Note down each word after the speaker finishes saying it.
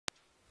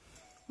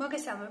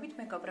მოგესალმებით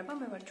მეგობრებო,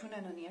 მე ვარ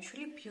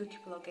ჯუნანონიაშვილი, ბიუთი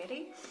ბლოგერი.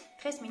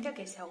 დღეს მინდა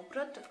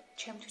გესაუბროთ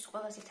ჩემთვის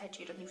ყველაზე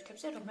საჭირო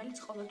ნივთებზე, რომელიც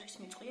ყოველთვის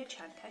მიწვია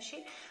ჩანთაში.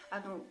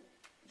 ანუ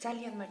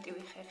ძალიან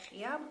მარტივი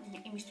ხერხია,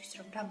 იმისთვის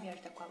რომ რამე არ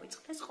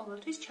დაგვავიწყდეს,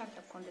 ყოველთვის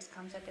ჩანთა გქონდეს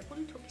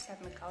გამზადებული, თუ კი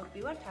სადმე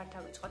გავრბივართ, არ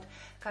დავიწყოთ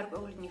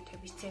გარკვეული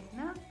ნივთების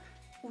ძებნა.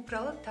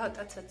 უბრალოდ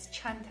დავტაცოთ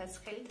ჩანთას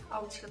ხელით,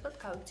 აუცილებლად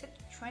გავიქცეთ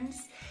ჩვენს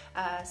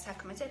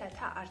საქმეზე,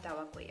 რათა არ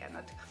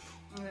დავაგვიანოთ.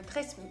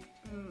 დღეს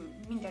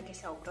მინდა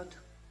გესაუბროთ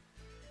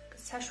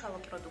საშუალო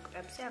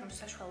პროდუქტებზე, ანუ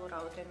საშუალო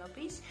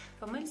რაოდენობის,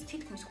 რომელიც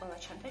თითქმის ყველა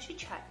ჩანთაში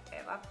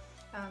ჩაეტევა.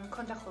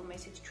 მქონდა ხოლმე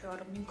ესეთი ჩვევა,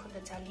 რომ მიმქონდა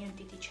ძალიან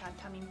დიდი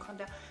ჩანთა,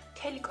 მიმქონდა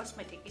მთელი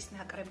კოსმეტიკის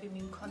ნაკრები,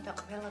 მიმქონდა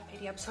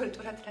ყველაფერი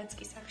აბსოლუტურად რაც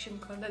კი სახში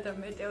მქონდა და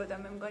მეტეოდა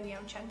მე მგონი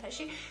ამ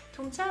ჩანთაში,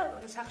 თუმცა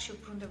სახში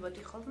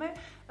ვბრუნდებოდი ხოლმე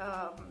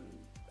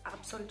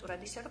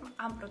აბსოლუტურად ისე, რომ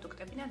ამ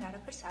პროდუქტებიდან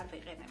არაფერს არ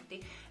ვიყენებდი.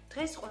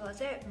 დღეს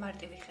ყველაზე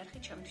მარტივი ხერხი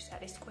ჩემთვის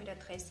არის კვირა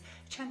დღეს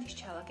ჩანთის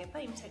ჩალაგება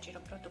იმ საჭირო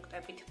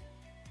პროდუქტებით.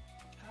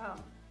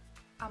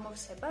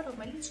 ამოვსება,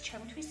 რომელიც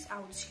ჩემთვის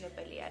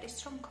აუცილებელი არის,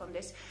 რომ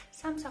მქონდეს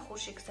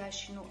სამსახურში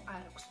გზაში,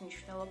 არ აქვს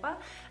მნიშვნელობა.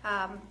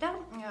 და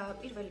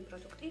პირველი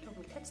პროდუქტი,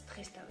 რომელთაც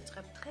დღეს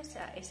დავიწყებ, დღეს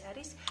ეს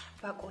არის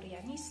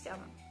ბაკურიანის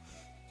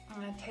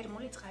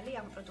თერმული წყალი.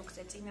 ამ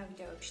პროდუქტზე წინა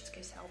ვიდეოებშიც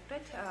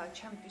გესაუბრეთ.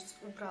 ჩემთვის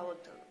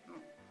უბრალოდ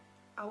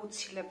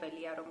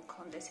აუცილებელია რომ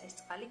მქონდეს ეს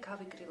წყალი,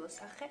 გავიგრილო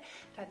სახე,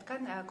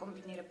 რადგან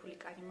კომბინირებული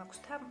კანი მაქვს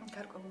და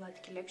გარკვეულ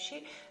ადგილებში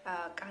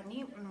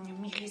კანი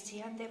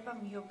მიღიზიანდება,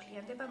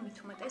 მიოფლიანდება, მით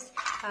უმეტეს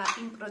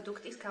იმ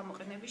პროდუქტის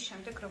გამოყენების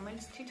შემდეგ,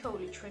 რომელიც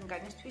თითოეული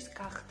ჩვენგანისთვის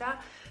გახდა,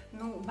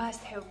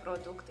 must have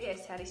პროდუქტი,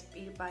 ეს არის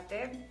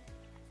პირბადე.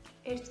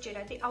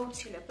 ერთჯერადი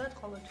აუცილებლად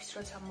ყოველთვის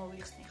როცა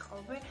მოვიხსნი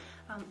ხოლმე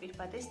ამ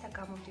პირბადეს და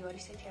გამოვდივარ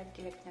ისეთი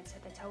ადგილებიდან,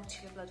 სადაც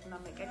აუცილებლად უნდა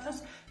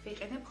მეკეთოს,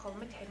 ვიყენებ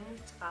ხოლმე თერმულ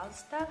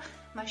წყალს და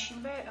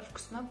მაშინვე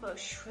ვგრძნობ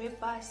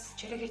შვებას,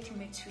 ჯერ ერთი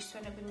მეც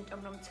ვისვენებ,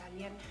 იმიტომ რომ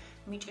ძალიან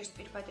მიჭირს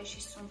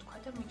პირბადეში სუნთქვა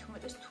და მით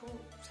უმეტეს თუ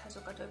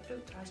საზოგადოებრივ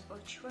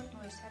ტრანსპორტში ვარ,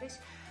 ეს არის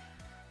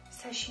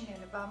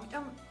საშინელება,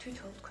 ამიტომ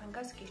თვითონ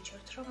თქვენგანს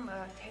გირჩევთ, რომ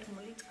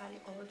თერმული წყალი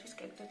ყოველთვის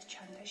გეკიდოთ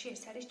ჩანთაში,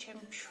 ეს არის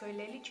ჩემი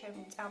მშველელი,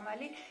 ჩემი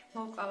წამალი,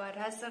 მოვყავა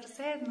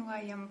რაზრზე,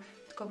 აი ამ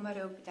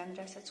მდგომარეობიდან,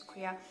 რასაც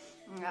ვქვია,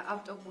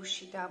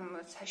 ავტობუსში და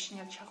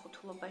საშინელ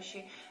ჩახუთულობაში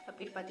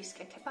პირბადის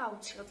კეთება,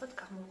 აუცილებლად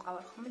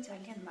გამოვყავარ ხოლმე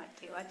ძალიან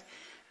მარტივად.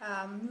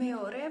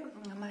 მეორე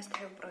must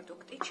have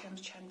პროდუქტი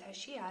ჩემს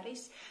ჩანთაში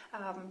არის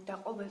და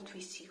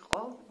ყოველთვის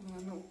იყო,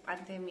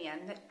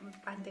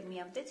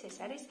 პანდემიამდეც ეს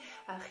არის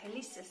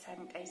ხელის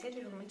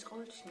სანიტაიზერი, რომელიც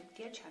ყოველთვის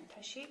მიგდია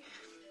ჩანთაში.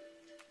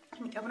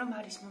 იმიტომ რომ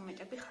არის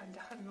მომენტები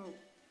ხანდახან,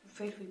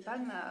 ვერ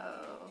ვიბან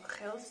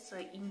ხელს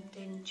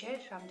იმდენჯერ,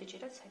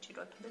 რამდენჯერაც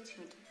საჭიროა,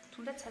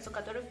 თუნდაც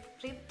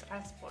საზოგადოებრივ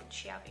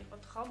ტრანსპორტში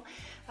ავიღოთ ხომ,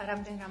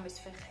 რამდენ რამეს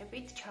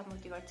ვეხებით,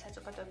 ჩამოვდივართ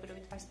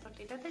საზოგადოებრივი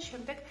ტრანსპორტიდან და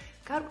შემდეგ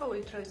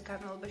გარკვეული დროის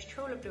განმავლობაში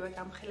ჩვეულებრივად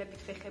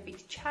ამხელებით ვეხებით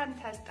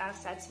ჩანთას,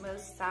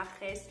 ტანსაცმელს,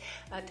 სახეს,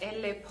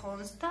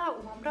 ტელეფონს და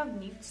უამრავ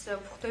ნივთს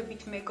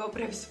ვხვდებით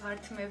მეგობრებს,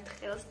 ვართმევთ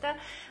ხელს და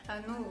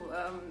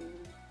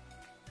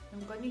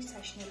მგონი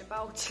საშინელება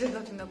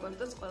აუცილებლად უნდა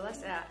გქონდეს ყველას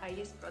აი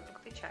ეს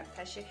პროდუქტი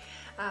ჩანთაში.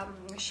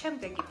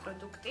 შემდეგი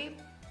პროდუქტი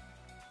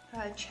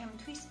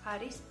ჩემთვის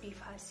არის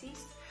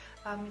Byphasse-ის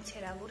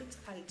მიცერალური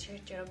წყალი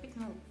ჯერჯერობით,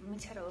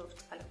 მიცერალური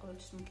წყალი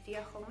ყოველთვის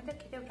მიგდია ხოლმე და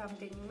კიდევ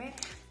რამდენიმე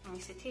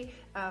ისეთი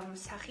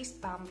სახის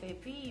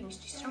ბამბები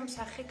იმისთვის, რომ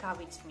სახე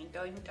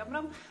გავიწმინდო, იმიტომ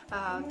რომ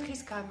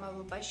დღის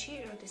განმავლობაში,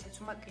 როდესაც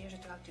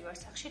უმაკიაჟად გავდივარ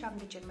სახში,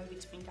 რამდენჯერმე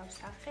ვიწმინდავ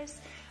სახეს,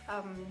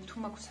 თუ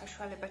მაქვს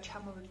საშუალება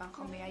ჩამოვიბან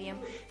ხოლმე აი ამ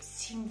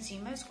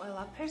სიმძიმეს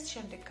ყველაფერს,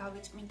 შემდეგ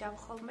გავიწმინდავ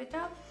ხოლმე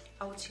და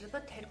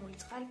აუცილებლად თერმული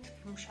წყალით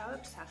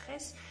ვიმუშავებ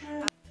სახეს.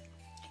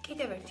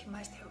 კიდევ ერთი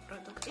must have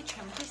პროდუქტი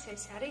ჩემთვის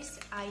ეს არის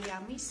აი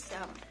ამის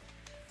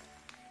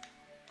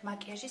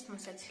მაკიაჟის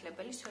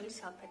მოსაცილებელი სოლის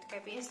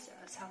სალფეტკები. ეს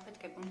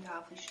სალფეტკები უნდა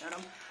აღნიშნო,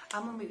 რომ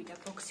ამომივიდა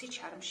ბოქსი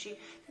ჩარმში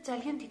და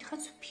ძალიან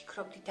დიდხანს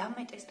ვფიქრობდი,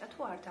 დამეტესტა თუ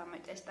არ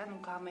დამეტესტა,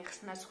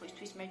 გამეხსნა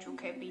სხვისთვის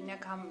მეჯუქებინა,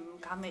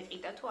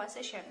 გამეყიდა თუ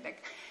ასე შემდეგ.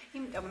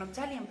 იმიტომ რომ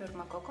ძალიან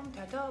ბევრმა გოგომ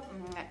დადო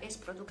ეს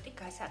პროდუქტი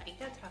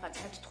გასაყიდად რაღაც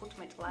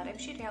 10-15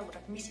 ლარებში,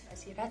 რეალურად მისი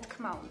ფასი რა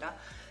თქმა უნდა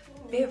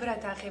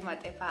ბევრად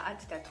აღემატება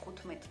 10 და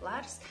 15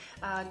 ლარს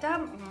და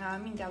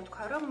მინდა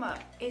ვთქვა, რომ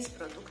ეს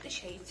პროდუქტი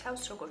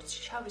შეიცავს როგორც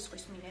შავი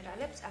ზღვის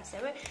მინერალებს,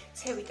 ასევე C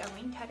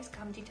ვიტამინით არის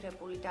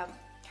გამდიდრებული და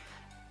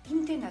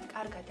იმდენად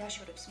კარგად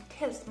აშორებს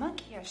მთელს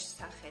მაკიაჟს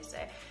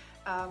სახეზე,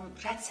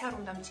 რაც არ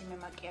უნდა მძიმე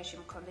მაკიაჟი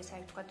მქონდეს,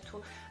 აი ვთქვათ თუ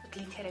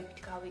გლითერებით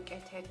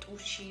გავიკეთე,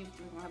 ტუში,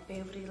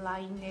 ბევრი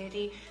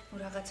ლაინერი,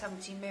 რაღაცა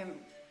მძიმე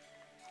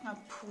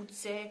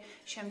ფუძე,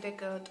 შემდეგ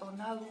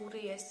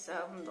ტონალური, ეს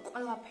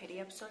ყველაფერი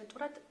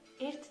აბსოლუტურად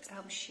ერთ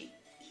წამში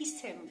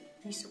ისე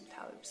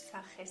მისუფთავებს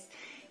სახეს,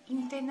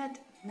 იმდენად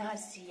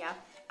ნაზია,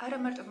 არა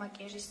მარტო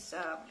მაკიაჟის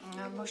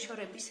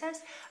მოშორებისას,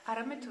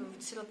 არამედ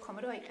ვცდილობ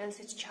ხოლმე, რომ აი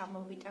ყელზეც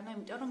ჩამოვიტანო,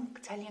 იმიტომ რომ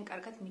ძალიან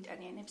კარგად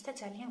მიტანიანებს და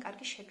ძალიან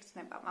კარგი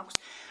შეგრძნება მაქვს.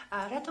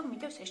 რატომ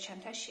მიდევს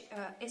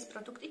ეს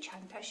პროდუქტი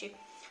ჩანთაში?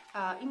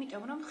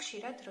 იმიტომ რომ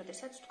ხშირად,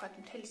 როდესაც თქვათ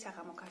მთელი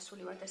საღამო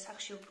გასული ვარ და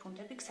სახლში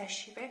ვბრუნდები,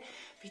 გზაშივე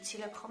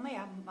ვიცილებ ხოლმე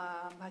ამ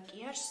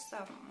მაკიაჟს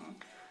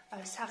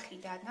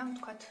სახლიდან, ამ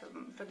თქვათ,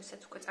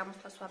 როდესაც უკვე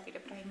წამოსვლას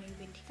ვაპირებ რაიმე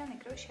ივენთიდან,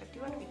 ეგრევე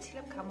შევდივარ,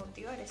 ვიცილებ,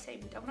 გამოვდივარ ესე,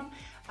 იმიტომ რომ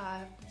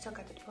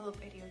ზოგადად ბოლო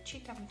პერიოდში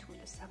და მით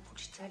უმეტეს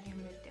ზაფხულში ძალიან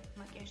მივდებ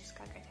მაკიაჟის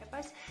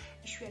გაკეთებას,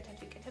 იშვიათად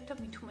ვიკეთებ და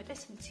მით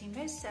უმეტეს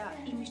მძიმეს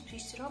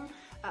იმისთვის, რომ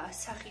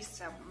სახის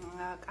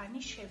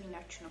კანი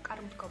შევინარჩუნო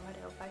კარგ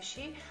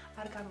მდგომარეობაში,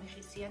 არ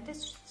გამიხიზიანდეს,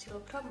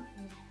 ვცდილობ, რომ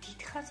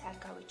დიდხანს არ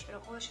გავიჭერო,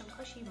 ყოველ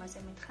შემთხვევაში იმაზე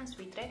მეტხანს,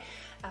 ვიდრე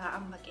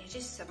ამ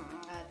მაკიაჟის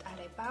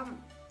ტარება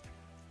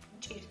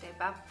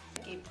ჭირდება.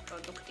 კი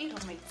პროდუქტი,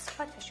 რომელიც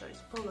სხვათა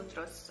შორის ბოლო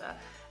დროს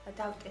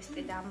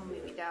დავტესტე და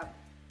ამომივიდა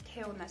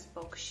თეონას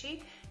ბოქსში,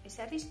 ეს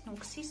არის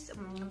NUXE-ის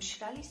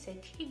მშრალი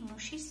ზეთი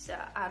ნუშის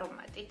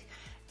არომატით.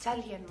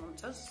 ძალიან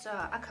მომწონს,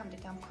 აქამდე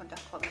დამქონდა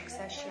ხოლმე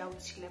გზაში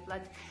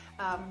აუცილებლად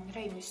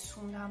რაიმე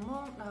სუნამო,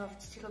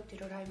 ვცდილობდი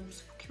რომ რაიმე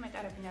მსუბუქი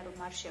მეტარებინა, რომ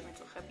არ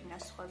შემეწუხებინა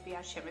სხვები,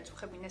 არ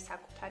შემეწუხებინა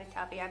საკუთარი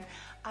თავი,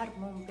 არ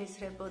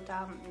მომბეზრებოდა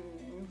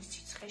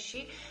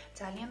სიცხეში,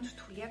 ძალიან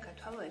რთულია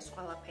გათვალო ეს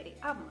ყველაფერი.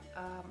 ამ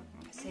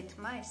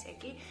ზეთმა, ესე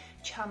იგი,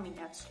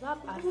 ჩამინაცვლა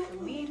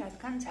პარფიუმი,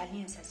 რადგან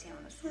ძალიან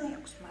სასიამოვნო სუნი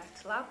აქვს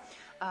მართლა,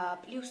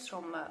 პლუს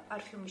რომ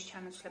პარფიუმის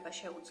ჩანაცვლება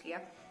შეუძლია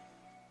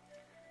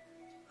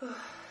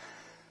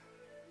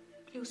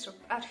პლუს რომ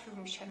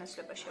პარფიუმის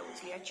ჩანაცვლება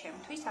შეუძლია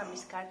ჩემთვის,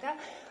 ამის გარდა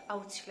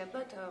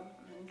აუცილებლად,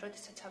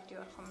 როდესაც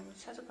ავდივარ ხოლმე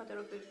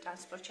საზოგადოებრივ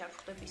ტრანსპორტში, არ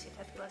ვხვდები ისეთ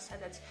ადგილას,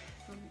 სადაც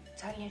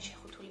ძალიან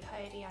შეხუთული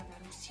ჰაერი ან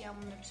არ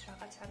მსიამოვნებს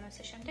რაღაც ან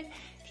ასე შემდეგ,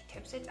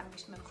 თითებზე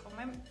წავისმევ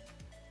ხოლმე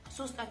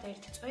ზუსტად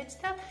ერთ წვეთს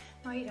და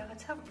აი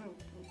რაღაცა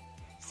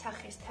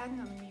სახესთან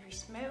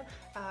მივისმევ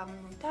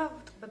და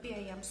ვტყობები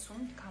აი ამ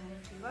სუნით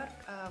გამოვდივარ.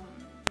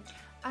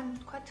 ან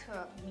თქვათ,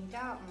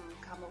 მინდა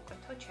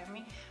გამოვკეთო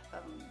ჩემი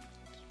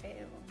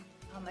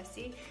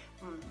ამასი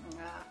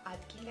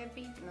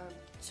ადგილები,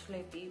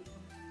 ცვლები,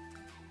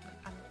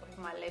 ან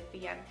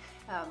ყურმალები, ან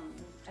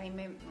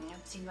რაიმე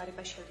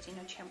მძინვარება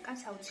შევძინო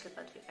ჩემკანს,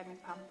 აუცილებლად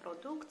ვიყენებ ამ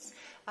პროდუქტს,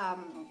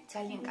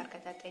 ძალიან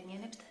კარგად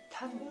ატენიანებს და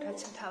თან რაც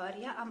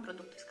მთავარია ამ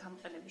პროდუქტის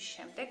გამოყენების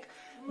შემდეგ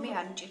მე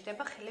არ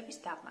მჭირდება ხელების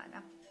დაღმანა.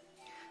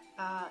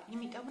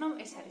 იმიტომ რომ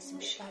ეს არის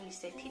მშრალი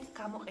ზეთით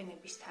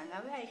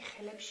გამოყენებისთანავე, აი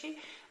ხელებში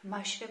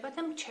მაშრება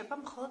და მრჩება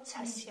მხოლოდ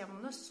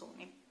სასიამოვნო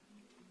სუნი.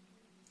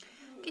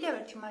 კიდევ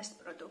ერთი must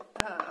product,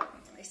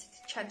 ესეთი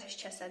ჩანთის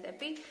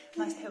ჩასადები,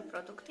 must have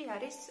პროდუქტი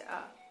არის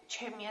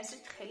ჩემი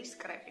აზრით ხელის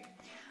კრემი.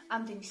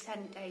 ამდენი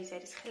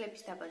სანიტაიზერის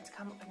ხელების დაბანის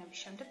გამოყენების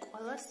შემდეგ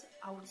ყველას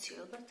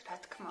აუცილებლად, რა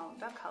თქმა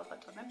უნდა,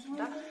 ქალბატონებს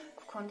უნდა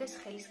გქონდეს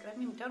ხელის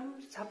კრემი, იმიტომ რომ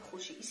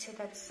ზაფხულში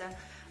ისედაც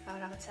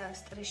რაღაცა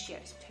სტრესში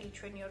არის მთელი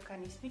ჩვენი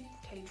ორგანიზმი,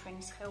 მთელი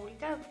ჩვენი სხეული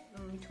და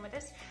მით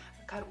უმეტეს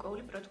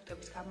გარკვეული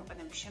პროდუქტების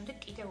გამოყენების შემდეგ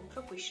კიდევ უფრო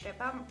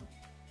გვიშრება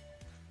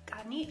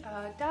კანი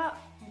და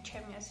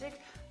ჩემი აზრით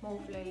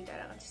მოუვლელი და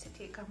რაღაც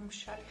ისეთი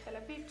გამომშრალი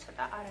ხელები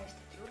ცოტა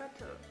არაესთეტიურად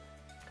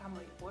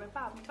გამოიყურება,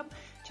 ამიტომ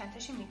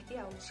ჩანთაში მიგდი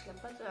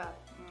აუცილებლად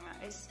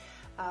ეს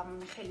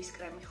ხელის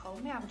კრემი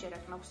ხოლმე,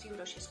 ამჯერად მაქვს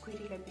ივროშის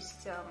გვირილების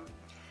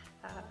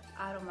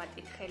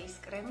არომატით ხელის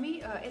კრემი,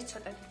 ეს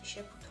ცოტა დიდი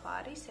შეფუთვა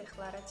არის,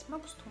 ეხლა რაც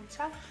მაქვს,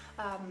 თუმცა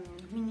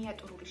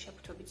მინიატურული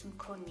შეფუთვებიც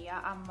მქონია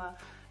ამ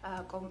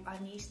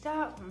კომპანიის და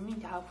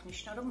მინდა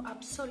აღვნიშნო, რომ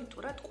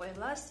აბსოლუტურად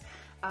ყველას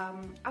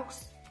აქვს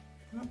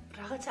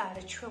რაღაცა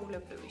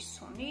არაჩვეულებრივი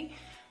სუნი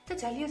და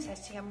ძალიან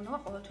სასიამოვნოა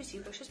ყოველთვის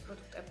ივროშის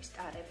პროდუქტების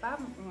ტარება,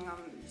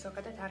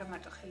 ზოგადად არა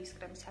მარტო ხელის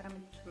კრემის,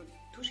 არამედ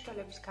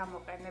დუშკელების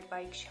გამოყენება,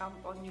 იქ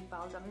შამპონი,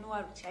 ბალზამი, ნუ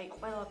არ ვიცი, აი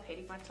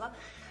ყველაფერი მართლა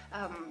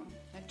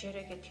ჯერ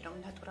ეგეთი რომ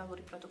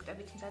ნატურალური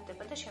პროდუქტებით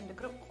მზადდება და შემდეგ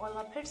რომ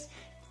ყველაფერს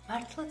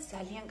მართლა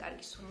ძალიან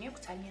კარგი სუნი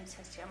აქვს, ძალიან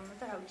სასიამოვნო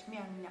და რა ვიცი, მე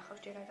არ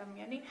მინახავს ჯერ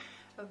ადამიანი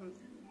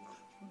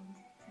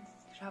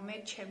რამე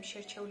ჩემი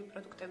შერჩეული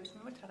პროდუქტების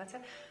მიმართ რაღაცა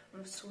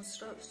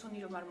სუნი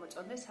რომ არ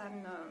მოწონდეს ან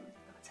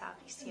რაღაცა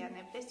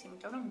აღიზიანებდეს,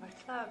 იმიტომ რომ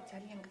მართლა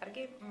ძალიან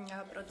კარგი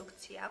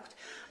პროდუქცია აქვს.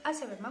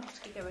 ასევე მაქვს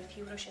კიდევ ერთი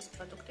ივროშის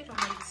პროდუქტი,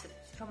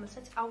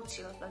 რომელსაც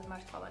აუცილებლად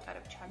მართლა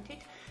ვატარებ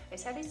ჩანთით.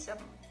 ეს არის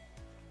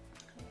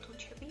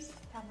ტუჩების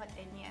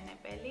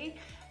დამატენიანებელი.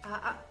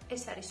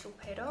 ეს არის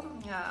უფერო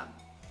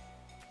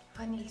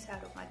ვანილის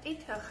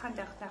არომატით,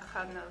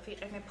 ხანდახან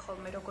ვიყენებ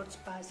ხოლმე როგორც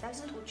ბაზას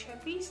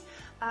ტუჩების,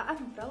 ან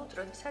უბრალოდ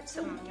როდესაც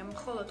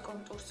მხოლოდ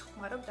კონტურს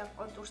ხმარობ და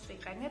კონტურს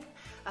ვიყენებ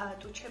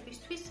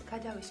ტუჩებისთვის,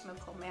 გადავისმევ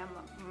ხოლმე ამ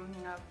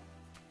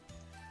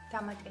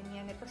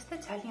დამატენიანებას და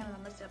ძალიან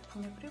ლამაზ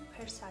ბუნებრივ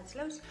ფერს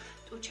აძლევს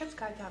ტუჩებს,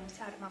 გარდა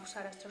ამისა არ მაქვს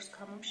არასდროს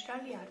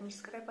გამომშრალი, არ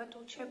მისკრება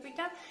ტუჩები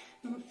და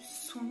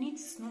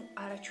სუნიც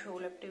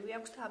არაჩვეულებრივი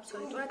აქვს და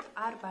აბსოლუტურად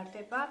არ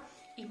ვარდება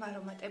იმ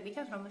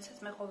არომატებიდან, რომელსაც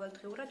მე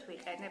ყოველდღიურად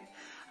ვიყენებ.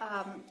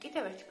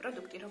 კიდევ ერთი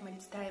პროდუქტი,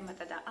 რომელიც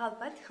დაემატა და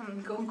ალბათ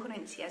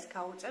კონკურენციას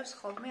გაუწევს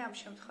ხოლმე ამ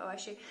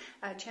შემთხვევაში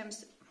ჩემს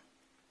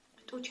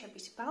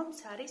ტუჩების ბალმს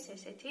არის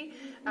ესეთი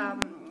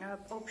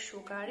პოპ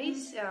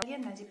შუგარის,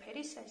 ძალიან ნაზი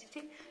ფერის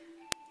ესეთი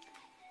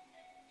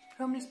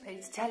რომლის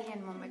ფერიც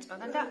ძალიან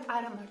მომეწონა და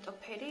არა მარტო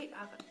ფერი,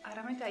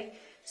 არამედ აი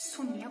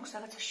სუნი აქვს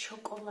რაღაცა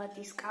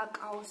შოკოლადის,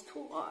 კაკაოს თუ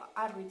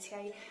არ ვიცი,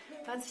 აი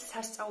რაღაც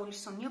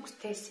სასწაულის სუნი აქვს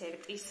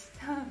დესერტის.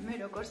 მე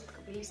როგორც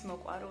ტკბილის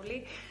მოყვარული,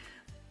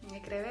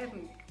 ეგრევე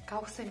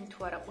გავხსენი თუ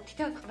არა ყუთი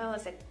და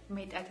ყველაზე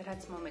მეტად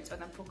რაც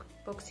მომეწონა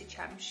ბოქსი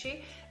ჩარმში,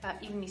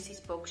 ივნისის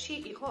ბოქსში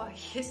იყო აი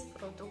ეს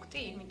პროდუქტი,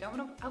 იმიტომ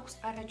რომ აქვს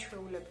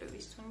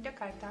არაჩვეულებრივი სუნი და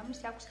გარდა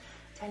ამის აქვს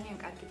ძალიან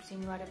კარგი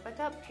ბზინვარება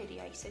და ფერი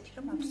აი ისეთი,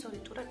 რომ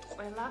აბსოლუტურად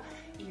ყველა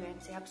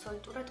ივენტზე,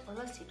 აბსოლუტურად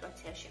ყველა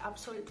სიტუაციაში,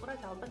 აბსოლუტურად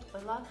ალბათ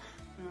ყველა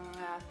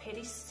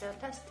ფერის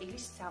და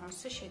სტილის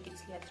სამოსზე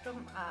შეგიძლიათ რომ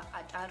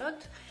ატაროთ.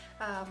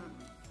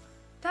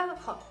 და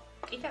ხო,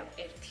 კიდევ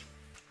ერთი.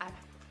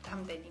 არა,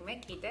 რამდენიმე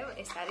კიდევ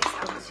ეს არის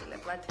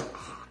აუცილებლად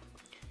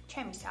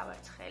ჩემი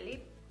სავარცხელი.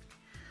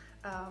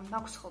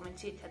 მაქვს ხოლმე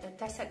ძირითადად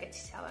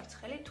დასაკეცი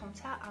სავარცხელი,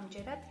 თუმცა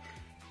ამჯერად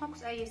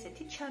მაქვს აი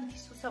ესეთი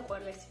ჩანთის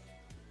უსაყვარლესი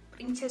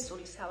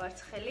პრინცესული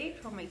სავარცხელი,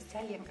 რომელიც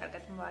ძალიან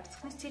კარგად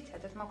მოარცხნის.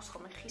 ძირითადად მაქვს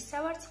ხოლმე ხის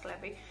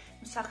სავარცხლები,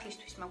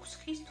 სახლისთვის მაქვს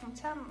ხის,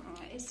 თუმცა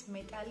ეს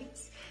მეტალიც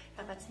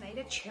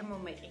რაღაცნაირად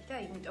შემომეყიდა,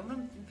 იმიტომ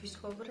რომ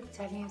ვისაუბრებ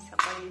ძალიან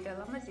საყვარელი და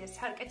ლამაზია,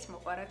 სარკეც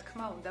მოყვარა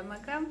თქმა უნდა,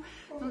 მაგრამ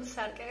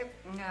სარკე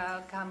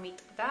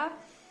გამიტყდა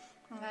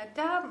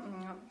და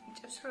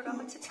ჭირს რომ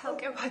რაღაცა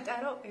ცალკე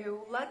ვატარო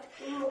ეულად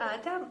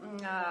და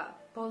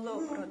ბოლო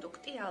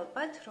პროდუქტი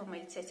ალბათ,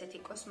 რომელიც ესეთი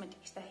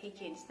კოსმეტიკის და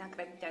ჰიგიენის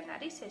ნაკრებიდან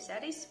არის, ეს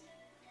არის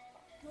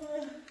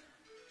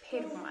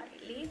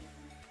ფერმარილი,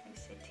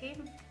 ესეთი,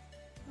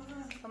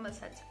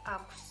 რომელსაც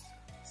აქვს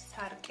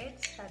სარკეც,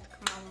 რა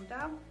თქმა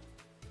უნდა.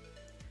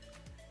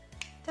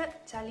 და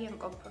ძალიან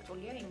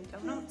კომფორტულია,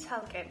 იმიტომ რომ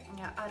ცალკე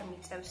არ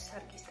მიწევს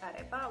სარკის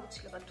ტარება,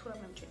 აუცილებლად თუ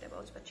რამე მჭირდება,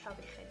 უცბად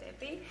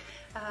ჩავიხედები.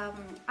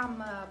 ამ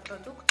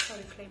პროდუქტს,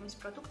 ორიფლეიმის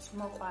პროდუქტს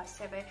მოყვა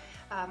ასევე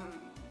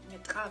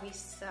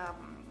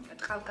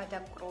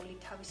ტყავგადაკრული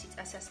თავისი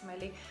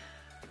წასასმელი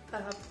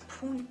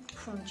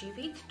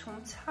ფუნჯივით,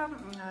 თუმცა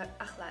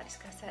ახლა არის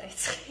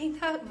გასარეცხი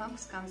და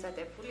მაქვს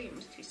გამზადებული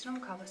იმისთვის, რომ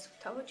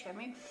გავასუფთავო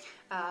ჩემი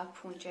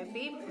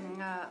ფუნჯები.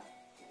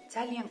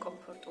 ძალიან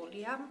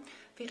კომფორტულია,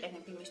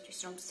 ვიყენებ იმისთვის,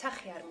 რომ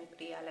სახე არ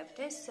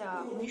მიბრიალებდეს,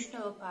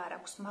 მნიშვნელობა არ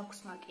აქვს მაქვს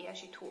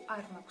მაკიაჟი თუ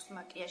არ მაქვს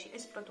მაკიაჟი,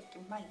 ეს პროდუქტი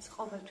მაინც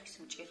ყოველთვის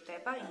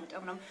მჭირდება,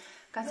 იმიტომ რომ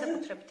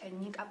განსაკუთრებით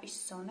ნიკაპის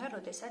ზონა,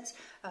 როდესაც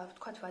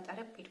ვთქვათ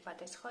ვატარებ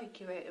პირბადეს, ხო,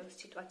 იგივე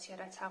სიტუაცია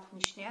რაც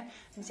აღვნიშნიან,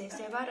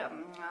 მზეზე ვარ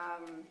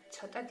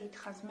ცოტა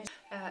დიდხანს მე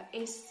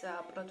ეს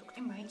პროდუქტი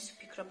მაინც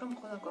ვფიქრობ, რომ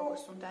ყველა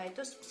გოგოს უნდა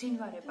ედოს,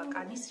 ბზინვარება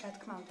კანის, რა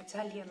თქმა უნდა,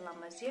 ძალიან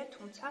ლამაზია,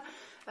 თუმცა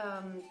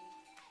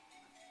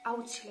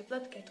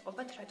აუცილებლად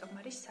გეტყობათ, რატომ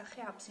არის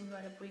სახე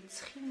აბზინვარებული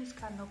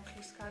ცხიმისგან,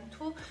 ოფლისგან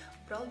თუ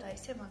უბრალოდ აი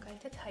ესე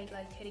მაგალითად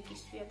ჰაილაითერი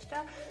გისვიათ და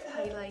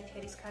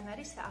ჰაილაითერისგან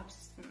არის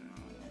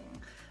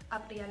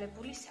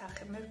აპრიალებული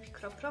სახე. მე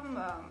ვფიქრობ, რომ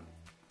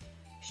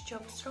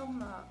სჯობს,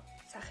 რომ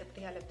სახე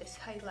პრიალებდეს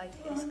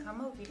ჰაილაითერის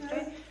გამო, ვიდრე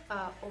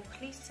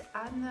ოფლის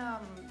ან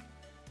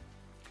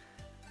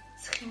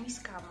ცხიმის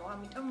გამო,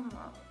 ამიტომ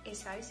ეს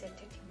არის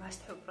ერთ-ერთი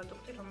must-have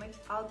პროდუქტი, რომელიც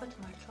ალბათ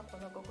მართლა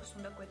ყველა გოგოს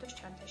უნდა გვედოს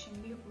ჩანთაში.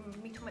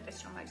 მით უმეტეს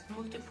რომ არის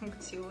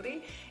მულტიფუნქციური,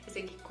 ესე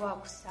იგი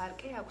გვაქვს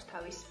სარკე, აქვს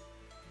თავის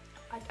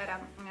პატარა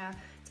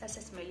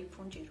წასასმელი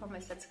ფუნჯი,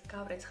 რომელსაც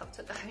გავრეცხავ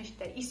ცოტა ხანში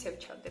და ისევ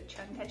ჩავდებ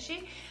ჩანთაში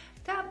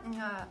და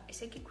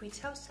ესე იგი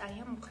გვიცავს აი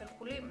ამ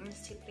უხერხული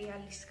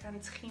სიპრიალისგან,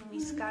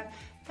 ცხიმისგან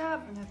და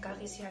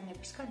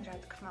გაღიზიანებისგან, რა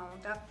თქმა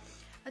უნდა.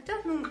 და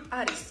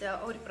არის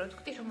ორი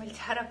პროდუქტი, რომელიც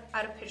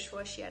არაფერ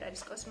შუაში არ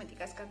არის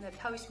კოსმეტიკასგან და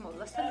თავის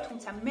მოვლასთან,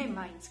 თუმცა მე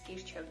მაინც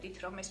გირჩევდით,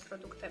 რომ ეს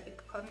პროდუქტები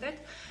გქონდეთ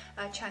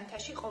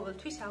ჩანთაში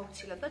ყოველთვის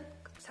აუცილებლად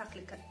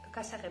სახლით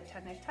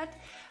გასაღებთან ერთად.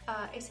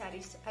 ეს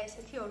არის აი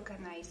ესეთი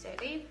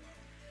ორგანაიზერი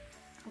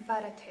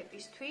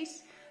ბარათებისთვის.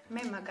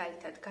 მე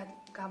მაგალითად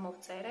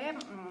გამოვწერე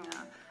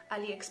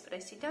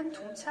AliExpress-იდან,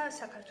 თუმცა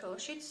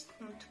საქართველოშიც,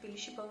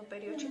 თბილისში ბოლო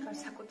პერიოდში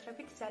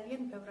განსაკუთრებით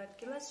ძალიან ბევრ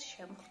ადგილას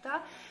შემხვდა.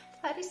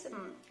 არის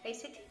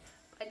ესეთი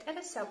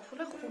პატარა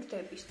საფულე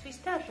ხურდებისთვის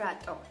და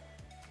რატო?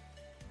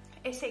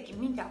 ესე იგი,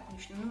 მინდა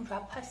აღვნიშნო,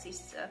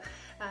 Byphasse-ის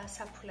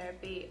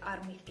საფულეები არ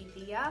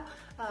მიყიდია,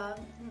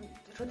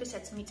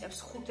 როდესაც მიწევს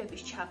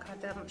ხურდების ჩაქრა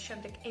და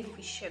შემდეგ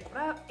ელვის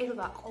შეკვრა,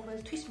 ელვა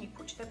ყოველთვის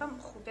მიფუჭდება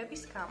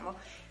ხურდების გამო.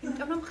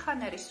 იმიტომ რომ ხან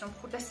არის რომ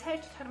ხურდა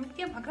საერთოდ არ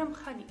მიყიდია, მაგრამ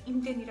ხანი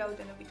იმდენი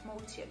რაოდენობით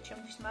მოუციათ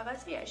ჩემთვის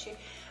მაღაზიაში,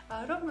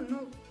 რომ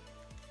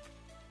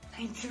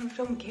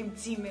რომ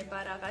გემძიმება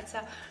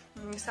რაღაცა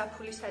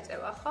საფულის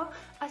აწევა, ხო?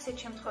 ასეთ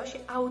შემთხვევაში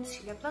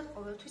აუცილებლად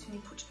ყოველთვის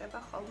მიფუჭდება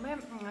ხოლმე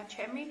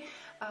ჩემი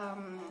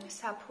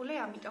საფულე,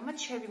 ამიტომაც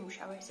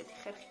შევიმუშავე ესეთი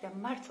ხერხი და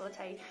მართლაც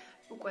აი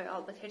უკვე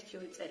ალბათ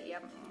 1-2 წელია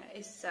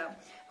ეს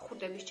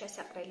ხურდების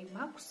ჩასაყრელი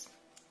მაქვს.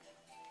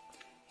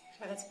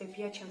 რაღაც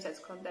ბებია ჩემსაც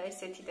ქონდა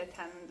ესეთი და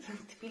თან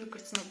თბილ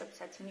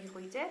გრძნობებსაც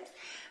მიღვიძეთ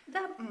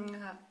და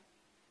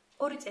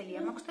 2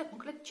 წელია მაქვს და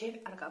მოკლედ ჯერ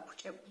არ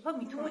გაფუჭებულა,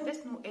 მით უმეტეს,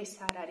 ეს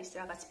არ არის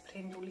რაღაც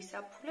ბრენდული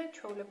საფულე,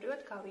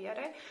 ჩვეულებრივად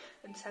გავიარე,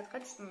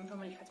 სადღაც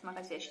რომელიღაც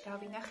მაღაზიაში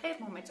დავინახე,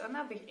 მომეწონა,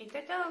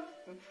 ვიყიდე და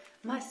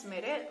მას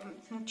მერე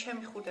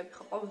ჩემი ხურდები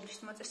ხო ყოველთვის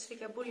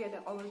მოწესრიგებულია და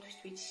ყოველთვის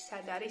ვიცი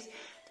სად არის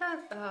და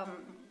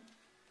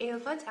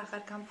ელვაც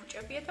აღარ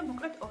გამფუჭებია და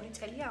მოკლედ 2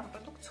 წელია ამ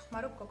პროდუქტს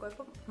ხმარობ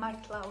გოგოებო,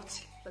 მართლა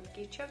აუცილებლად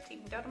გირჩევთ,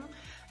 იმიტომ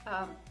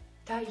რომ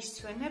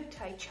დაისვენებთ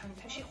აი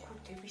ჩანთაში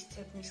ხურდების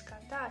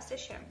ძებნისგან და ასე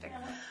შემდეგ.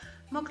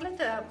 მოკლედ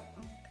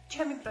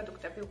ჩემი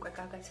პროდუქტები უკვე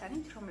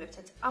გაგაცანით,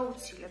 რომლებსაც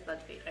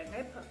აუცილებლად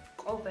ვიყენებ,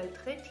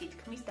 ყოველდღე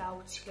თითქმის და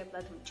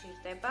აუცილებლად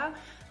მჭირდება.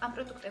 ამ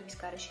პროდუქტების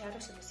გარეშე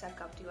არასოდეს არ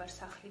გავდივარ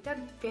სახლიდან,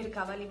 ვერ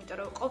გავალ, იმიტომ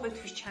რომ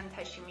ყოველთვის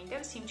ჩანთაში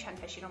მინდებს, იმ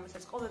ჩანთაში,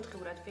 რომელსაც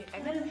ყოველდღიურად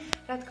ვიყენებ.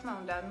 რა თქმა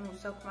უნდა,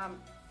 ზოგმა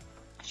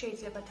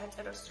შეიძლება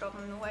დაწეროს, რომ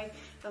აი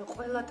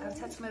ყველა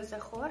ტანსაცმელზე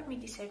ხო არ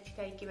მიდის ერთი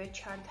და იგივე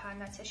ჩანთა ან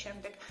ასე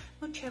შემდეგ.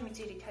 ჩემი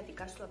ძირითადი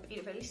გასვლა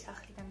პირველი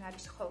სახლიდან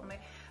არის ხოლმე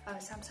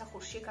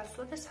სამსახურში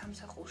გასვლა და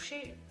სამსახურში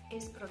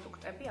ეს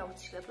პროდუქტები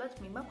აუცილებლად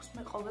მიმაქვს,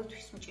 მე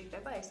ყოველთვის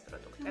მჭირდება ეს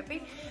პროდუქტები.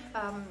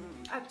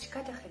 აქ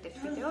გადახედეთ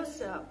ვიდეოს,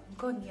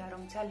 მგონია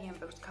რომ ძალიან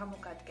ბევრს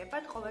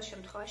გამოგადგებათ, ყოველ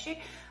შემთხვევაში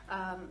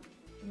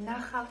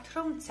ნახავთ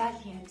რომ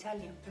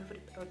ძალიან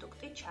ბევრი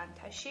პროდუქტი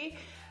ჩანთაში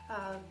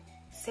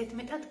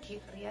ზედმეტად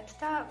გიყრიათ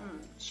და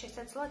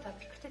შესაძლოა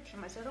დაფიქრდეთ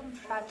იმაზე, რომ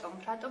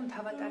რატომ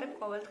დავატარებ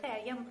ყოველდღე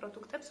აი ამ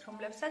პროდუქტებს,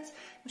 რომლებსაც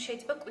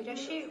შეიძლება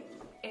კვირაში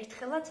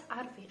ერთხელაც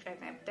არ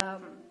ვიყენებ.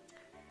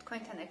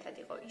 თქვენთან ერთად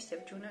იყო ისევ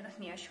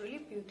ჯუნონიაშვილი,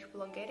 ბიუთი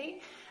ბლოგერი.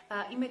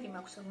 იმედი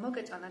მაქვს, რომ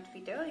მოგეწონათ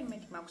ვიდეო,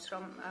 იმედი მაქვს,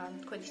 რომ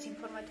თქვენთვის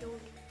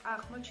ინფორმატიული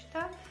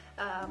აღმოჩნდა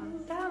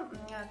და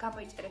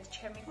გამოიწერეთ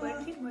ჩემი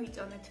გვერდი,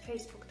 მოიწონეთ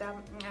Facebook და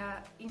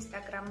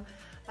Instagram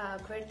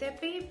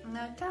გვერდები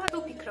და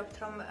ვფიქრობთ,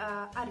 რომ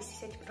არის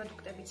ისეთი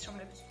პროდუქტებიც,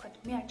 რომლებიც თქვათ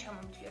მე არ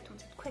ჩამომთვლია,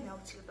 თუმცა თქვენ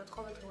აუცილებლად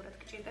ყოველდღურად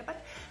გჭირდებათ,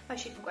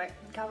 მაშინ უკვე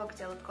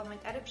გავაგრძელოთ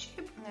კომენტარებში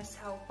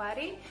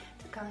საუბარი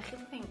და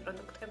განხილვა იმ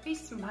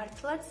პროდუქტების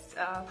მართლაც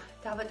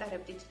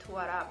დავატარებდით თუ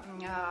არა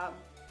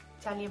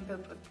ძალიან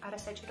ბევრ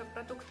არასაჭირო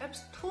პროდუქტებს,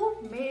 თუ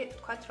მე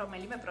ვთქვათ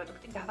რომელიმე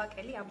პროდუქტი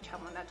დავაკელი ამ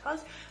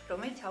ჩამონათვალს,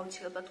 რომელიც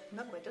აუცილებლად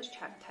უნდა გვედოს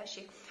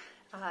ჩანთაში.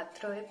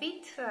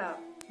 დროებით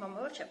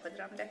მომავალ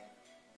შეხვედრამდე.